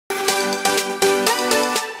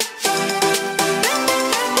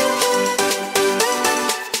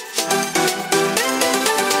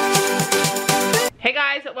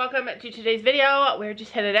to today's video. We're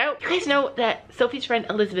just headed out. You guys know that Sophie's friend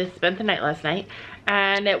Elizabeth spent the night last night,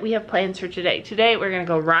 and we have plans for today. Today we're gonna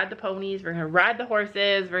go ride the ponies, we're gonna ride the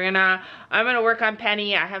horses, I'm gonna work on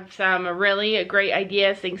Penny. I have some really great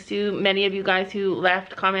ideas thanks to many of you guys who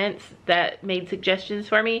left comments that made suggestions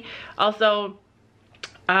for me. Also,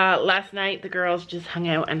 last night the girls just hung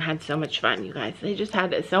out and had so much fun, you guys. They just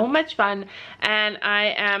had so much fun, and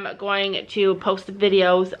I am going to post the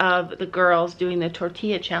videos of the girls doing the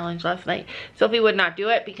tortilla challenge last night. Sophie would not do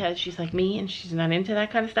it because she's like me and she's not into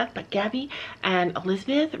that kind of stuff, but Gabby and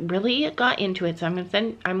Elizabeth really got into it. So I'm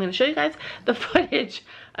gonna show you guys the footage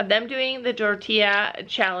of them doing the tortilla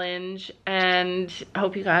challenge, and I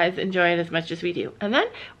hope you guys enjoy it as much as we do. And then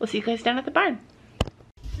we'll see you guys down at the barn.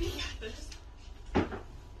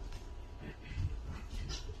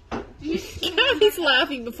 Gabby's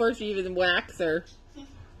laughing before she even whacks her.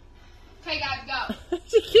 Okay, Gabby, go.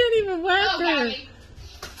 She can't even whack her. Gabby.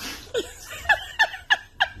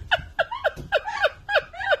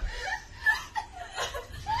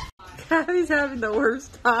 Gabby's having the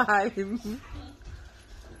worst time.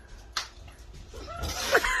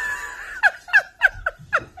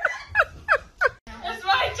 It's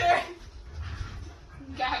my turn.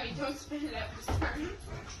 Gabby, don't spit it out this time.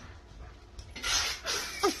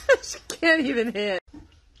 She can't even hit.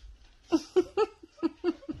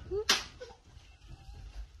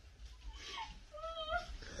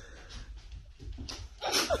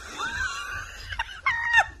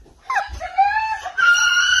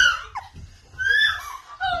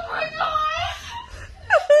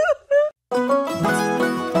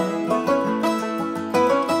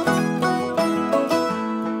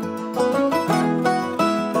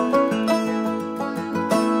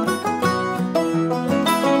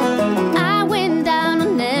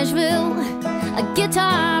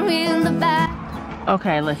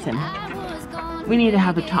 Okay, listen. We need to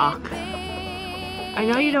have a talk. I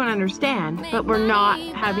know you don't understand, but we're not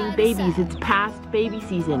having babies. It's past baby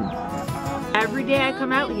season. Every day I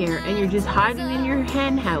come out here and you're just hiding in your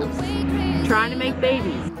hen house trying to make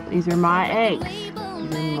babies. These are my eggs. These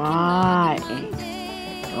are my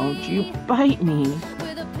eggs. Don't you bite me.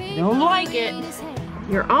 I don't like it.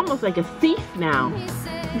 You're almost like a thief now.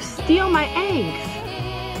 You steal my eggs.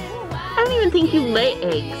 I don't even think you lay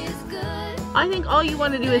eggs. I think all you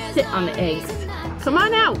want to do is sit on the eggs. Come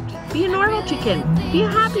on out. Be a normal chicken. Be a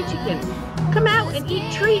happy chicken. Come out and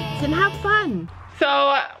eat treats and have fun.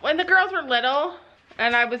 So when the girls were little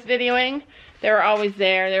and I was videoing, they were always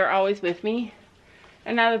there. They were always with me.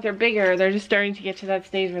 And now that they're bigger, they're just starting to get to that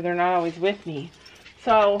stage where they're not always with me.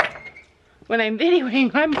 So when I'm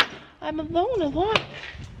videoing, I'm alone a lot.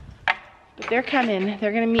 But they're coming.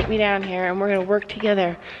 They're going to meet me down here and we're going to work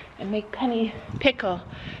together and make Penny Pickle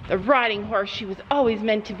the riding horse she was always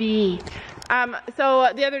meant to be. So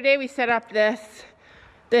the other day we set up this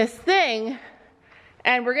thing,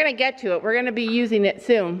 and we're gonna get to it. We're gonna be using it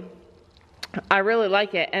soon. I really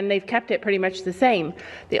like it, and they've kept it pretty much the same.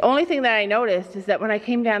 The only thing that I noticed is that when I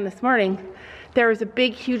came down this morning, there was a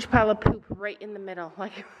big, huge pile of poop right in the middle.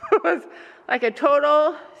 Like it was like a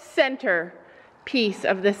total center piece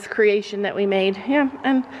of this creation that we made. Yeah,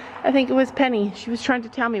 and I think it was Penny. She was trying to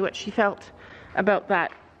tell me what she felt about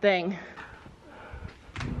that thing.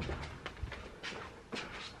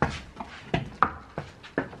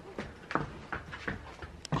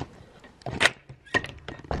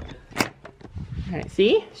 All right,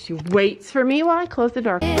 see? She waits for me while I close the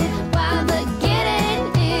door. While the getting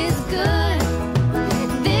is good,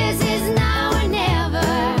 this is now or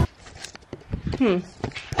never.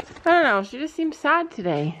 I don't know, she just seems sad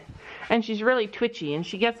today. And she's really twitchy, and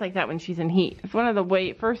she gets like that when she's in heat. It's one of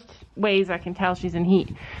the first ways I can tell she's in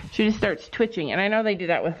heat. She just starts twitching, and I know they do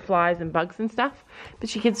that with flies and bugs and stuff, but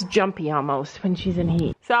she gets jumpy almost when she's in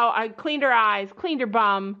heat. So I cleaned her eyes, cleaned her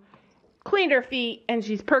bum, cleaned her feet, and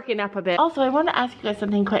she's perking up a bit. Also, I want to ask you guys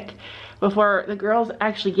something quick before the girls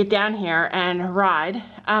actually get down here and ride.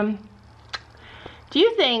 Do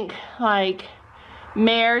you think, like,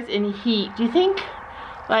 mares in heat, do you think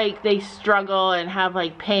like they struggle and have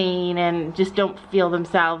like pain and just don't feel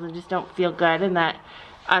themselves and just don't feel good, and that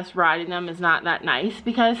us riding them is not that nice?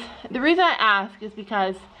 Because the reason I ask is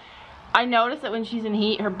because I notice that when she's in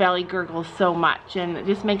heat, her belly gurgles so much, and it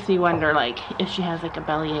just makes me wonder like if she has like a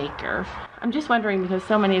bellyache, or I'm just wondering because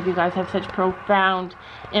so many of you guys have such profound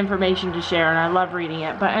information to share and I love reading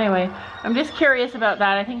it. But anyway, I'm just curious about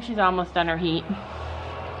that. I think she's almost done her heat,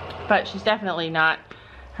 but she's definitely not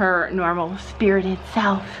her normal spirited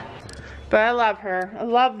self. But I love her. I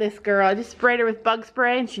love this girl. I just sprayed her with bug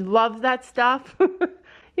spray and she loves that stuff.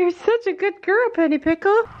 You're such a good girl, Penny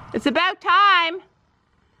Pickle. It's about time.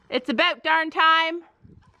 It's about darn time.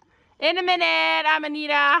 In a minute, I'm gonna need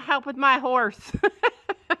help with my horse.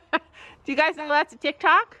 Do you guys know that's a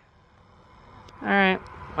TikTok? All right.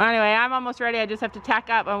 Well, anyway, I'm almost ready. I just have to tack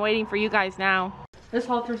up. I'm waiting for you guys now. This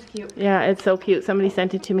halter's cute. Yeah, it's so cute. Somebody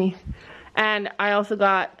sent it to me. And I also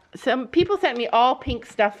got, some people sent me all pink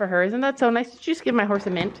stuff for her. Isn't that so nice? Did you just give my horse a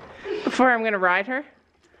mint before I'm gonna ride her?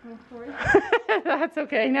 That's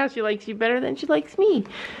okay. Now she likes you better than she likes me.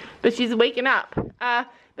 But she's waking up.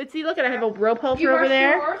 But see, look at, I have a rope halter over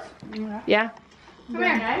there. Yeah. Come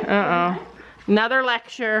here. Uh-oh. Another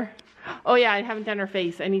lecture. Oh yeah, I haven't done her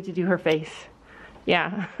face. I need to do her face.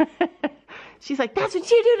 Yeah. She's like, that's what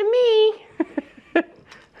you do to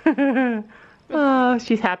me. Oh,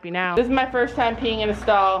 she's happy now. This is my first time peeing in a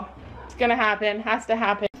stall. It's gonna happen, has to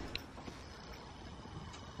happen.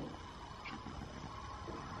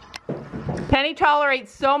 Penny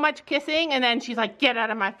tolerates so much kissing and then she's like, get out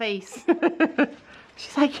of my face.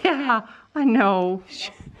 She's like, yeah, I know.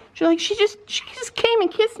 She's like, she just came and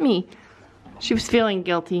kissed me. She was feeling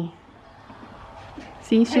guilty.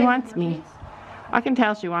 See, she wants me. I can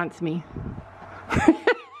tell she wants me.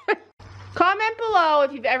 Comment below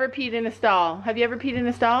if you've ever peed in a stall. Have you ever peed in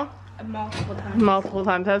a stall? Multiple times. Multiple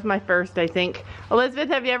times. That was my first, I think. Elizabeth,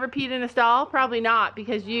 have you ever peed in a stall? Probably not,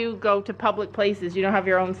 because you go to public places. You don't have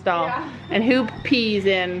your own stall. Yeah. And who pees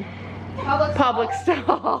in public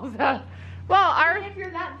stalls? Well, If you're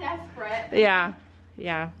that desperate. yeah.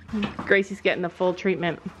 Gracie's getting the full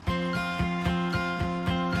treatment.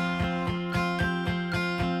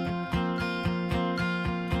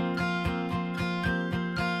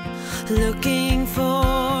 Looking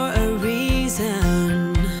for a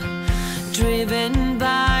reason, driven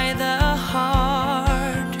by the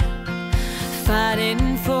heart,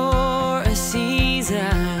 fighting for a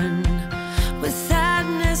season, when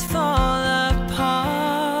sadness fall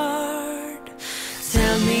apart.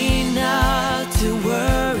 Tell me not to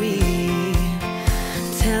worry,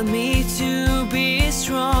 tell me to be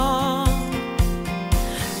strong,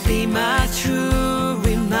 be my true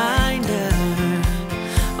reminder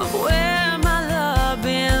of where my love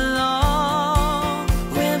belongs.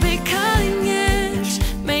 We'll be cutting edge,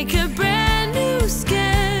 make a brand new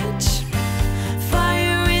sketch.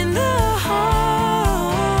 Fire in the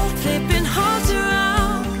heart, flipping hearts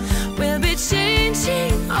around. We'll be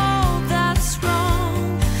changing all that's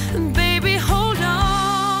wrong. And baby, hold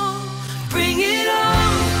on, bring it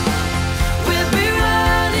on. We'll be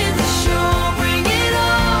running the show, bring it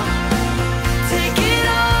on.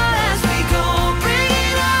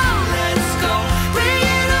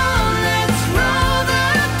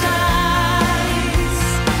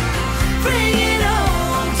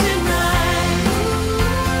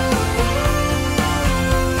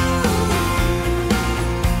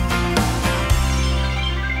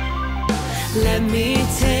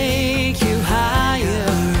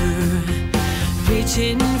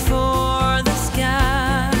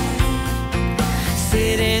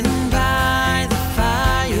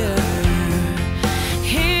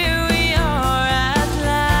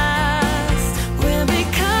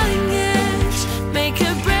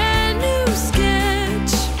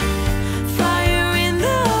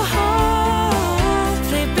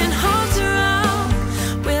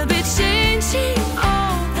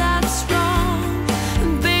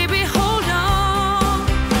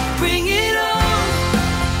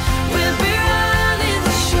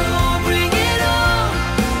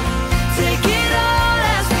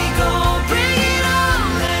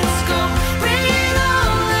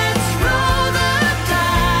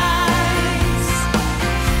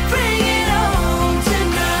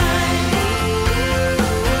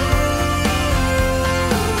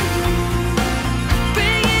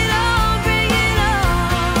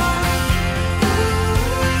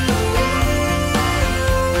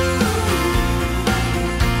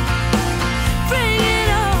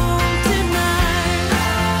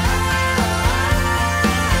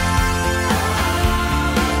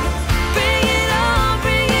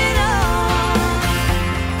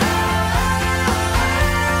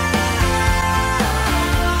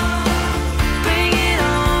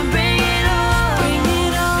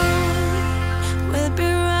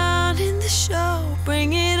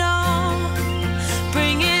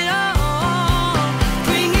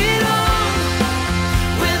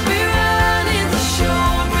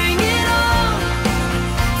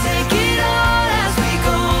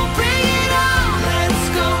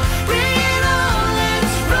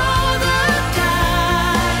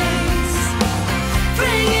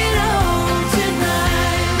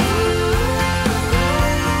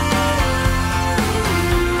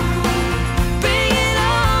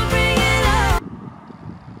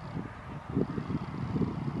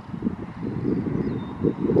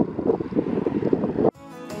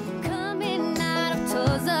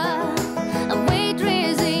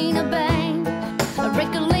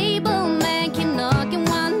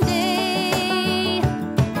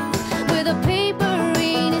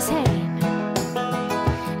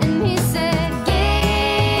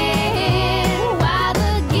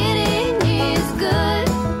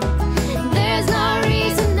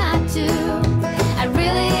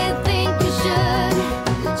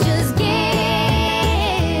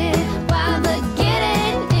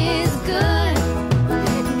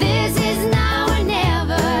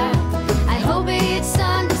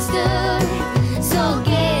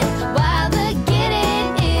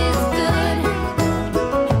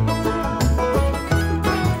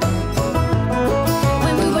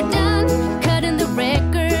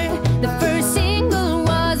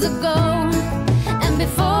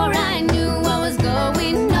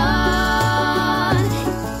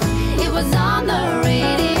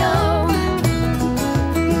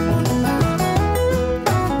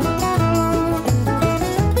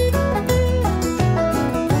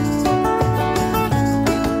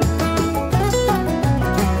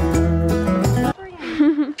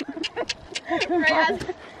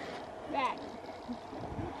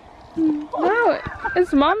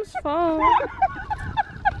 It's Mom's fault.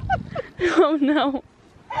 Oh no.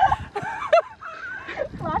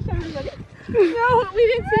 Flash everybody. No, we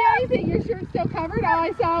didn't see anything. Your shirt's still covered. All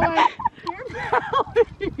I saw was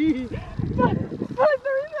your belly.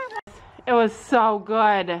 It was so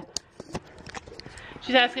good.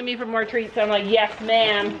 She's asking me for more treats, so I'm like, yes,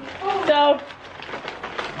 ma'am. So,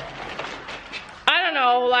 I don't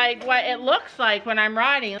know, like, what it looks like when I'm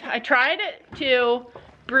riding. I tried to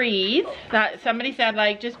breathe. Somebody said,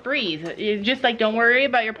 like, just breathe. You just, like, don't worry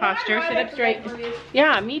about your posture. Sit up straight.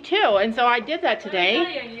 Yeah, me too. And so I did that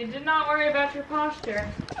today. You did not worry about your posture.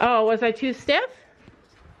 Oh, was I too stiff?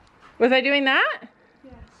 Was I doing that?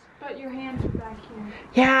 Yes, but your hands are back here.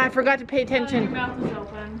 Yeah, I forgot to pay attention. Your mouth is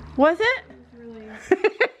open. Was it? Really.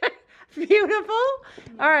 Beautiful.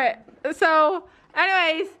 All right. So,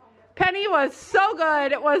 anyways, Penny was so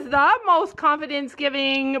good. It was the most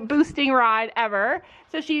confidence-giving, boosting ride ever.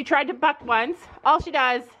 So she tried to buck once. All she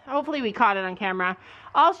does, hopefully we caught it on camera,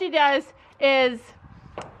 all she does is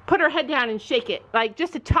put her head down and shake it, like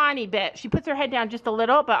just a tiny bit. She puts her head down just a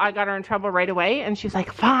little, but I got her in trouble right away, and she was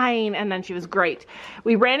like, fine, and then she was great.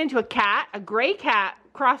 We ran into a cat, a gray cat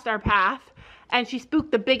crossed our path, and she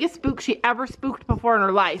spooked the biggest spook she ever spooked before in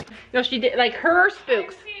her life. You know, she did, like, her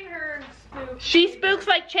spooks. I've seen her spook. She spooks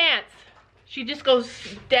like Chance. She just goes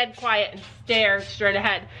dead quiet and stares straight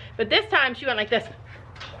ahead. But this time she went like this.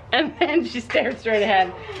 And then she stared straight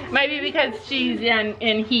ahead. Maybe because she's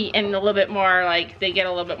in heat and a little bit more, like, they get a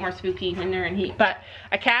little bit more spooky when they're in heat. But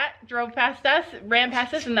a cat drove past us, ran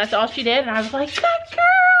past us, and that's all she did. And I was like, that girl!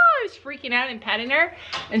 I was freaking out and petting her.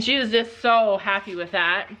 And she was just so happy with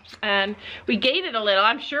that. And we gated a little.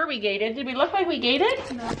 I'm sure we gated. Did we look like we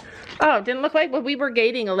gated? No. Oh, it didn't look like, well, we were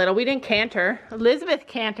gating a little. We didn't canter. Elizabeth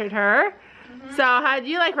cantered her. So how did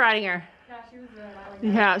you like riding her? Yeah, she was really loud.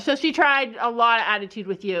 Yeah, so she tried a lot of attitude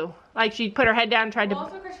with you. Like, she'd put her head down and tried to...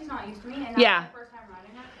 Also because she's not used to me, and Yeah. that's the first time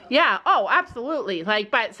riding her. So. Yeah, oh, absolutely. Like,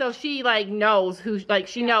 but so she, like, knows who, like,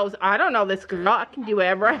 she knows, I don't know this girl, I can do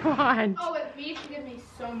whatever I want. Oh, with me, she gives me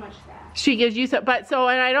so much sass. She gives you so, but so,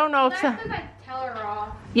 and I don't know if... That's because I tell her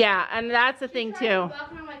off. Yeah, and that's the thing, She too. tries to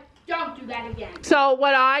buck me, I'm like, don't do that again. So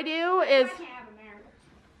what I do is... I can't have a marriage.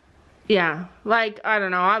 Yeah, like, I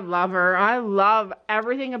don't know, I love her. I love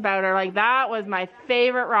everything about her. Like, that was my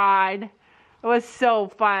favorite ride. It was so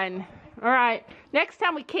fun. All right, next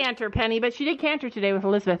time we canter, Penny, but she did canter today with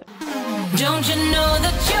Elizabeth. Don't you know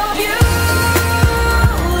that you're beautiful?